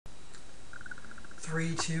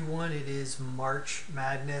3, 2, 1. It is March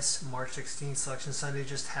Madness. March 16th Selection Sunday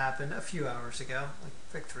just happened a few hours ago,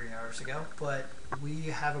 like 3 hours ago. But we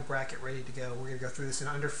have a bracket ready to go. We're going to go through this in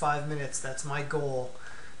under 5 minutes. That's my goal.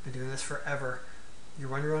 Been doing this forever. You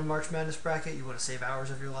run your own March Madness bracket. You want to save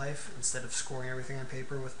hours of your life instead of scoring everything on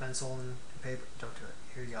paper with pencil and paper. Don't do it.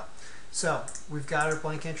 Here you go. So we've got a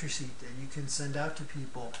blank entry sheet that you can send out to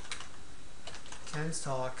people. Ken's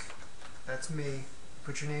Talk. That's me.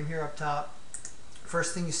 Put your name here up top.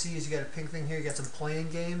 First thing you see is you got a pink thing here. You got some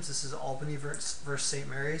playing games. This is Albany versus St.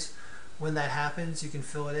 Mary's. When that happens, you can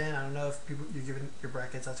fill it in. I don't know if you're giving your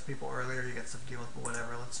brackets out to people earlier. You got stuff to deal with, but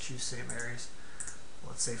whatever. Let's choose St. Mary's.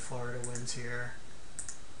 Let's say Florida wins here.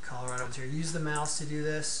 Colorado wins here. Use the mouse to do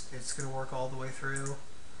this. It's going to work all the way through.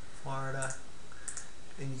 Florida.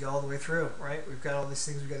 And you go all the way through, right? We've got all these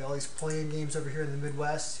things. We've got all these playing games over here in the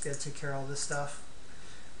Midwest. You got to take care of all this stuff.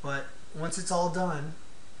 But once it's all done,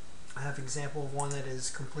 I have an example of one that is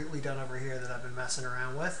completely done over here that I've been messing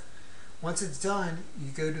around with. Once it's done,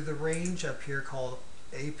 you go to the range up here called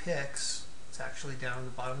A Picks. It's actually down in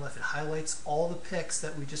the bottom left. It highlights all the picks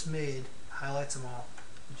that we just made, highlights them all.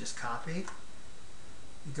 You just copy.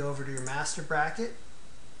 You go over to your master bracket.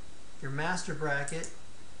 Your master bracket,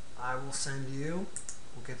 I will send you.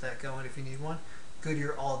 We'll get that going if you need one. Go to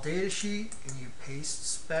your all data sheet and you paste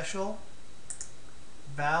special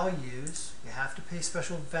values. You have to paste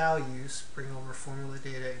special values. Bring over formula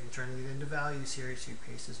data and turning it into values here. So you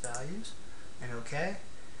paste as values and OK.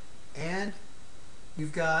 And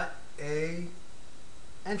you've got a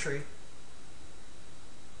entry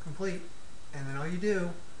complete. And then all you do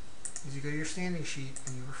is you go to your standing sheet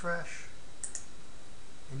and you refresh.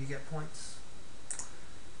 And you get points.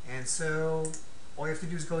 And so all you have to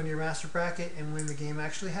do is go into your master bracket, and when the game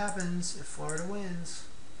actually happens, if Florida wins,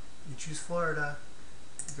 you choose Florida,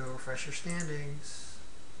 you go refresh your standings,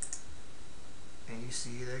 and you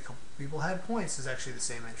see that a couple people had points. There's actually the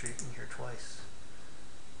same entry in here twice.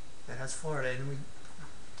 That has Florida, and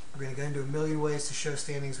we're going to go into a million ways to show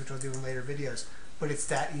standings, which I'll do in later videos, but it's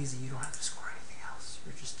that easy. You don't have to score anything else.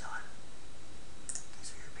 You're just done.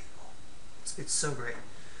 These are your people. It's so great.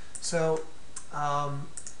 So,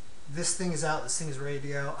 this thing is out. This thing is ready to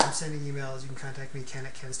go. I'm sending emails. You can contact me, Ken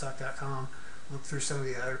at kenstalk.com. Look through some of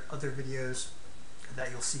the other videos that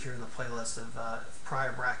you'll see here in the playlist of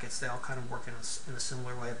prior brackets. They all kind of work in a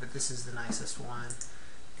similar way, but this is the nicest one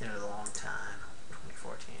in a long time.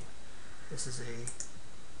 2014. This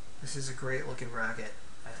is a great looking bracket.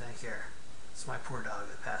 I think here. It's my poor dog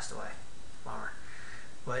that passed away. Bummer.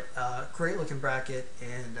 But great looking bracket,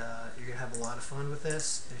 and you're gonna have a lot of fun with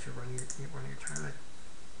this. And if you're running your tournament,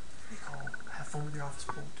 have fun with your office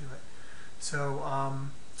pool. Do it. So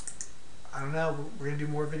I don't know. We're gonna do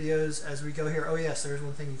more videos as we go here. Oh yes, there's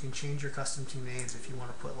one thing. You can change your custom team names if you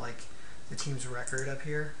want to put like the team's record up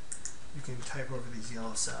here. You can type over these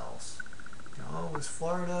yellow cells. You know, oh, was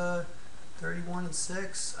Florida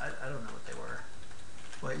 31-6? I don't know what they were.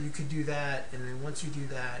 But you could do that, and then once you do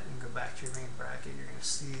that and go back to your main bracket, you're going to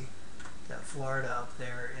see that Florida up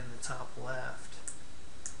there in the top left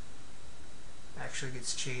actually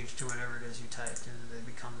gets changed to whatever it is you typed, and they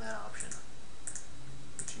become that option,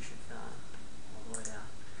 which you should fill all the way down.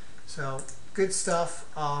 So, good stuff.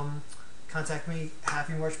 Contact me.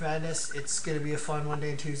 Happy March Madness. It's going to be a fun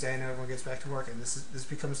Monday and Tuesday. I know everyone gets back to work, and this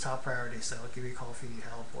becomes top priority, so give me a call if you need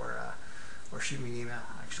help, or shoot me an email,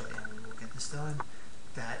 actually, and we'll get this done.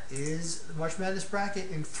 That is the March Madness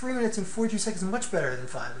bracket in 3 minutes and 42 seconds, much better than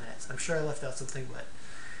 5 minutes. I'm sure I left out something, but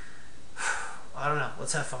I don't know.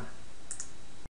 Let's have fun.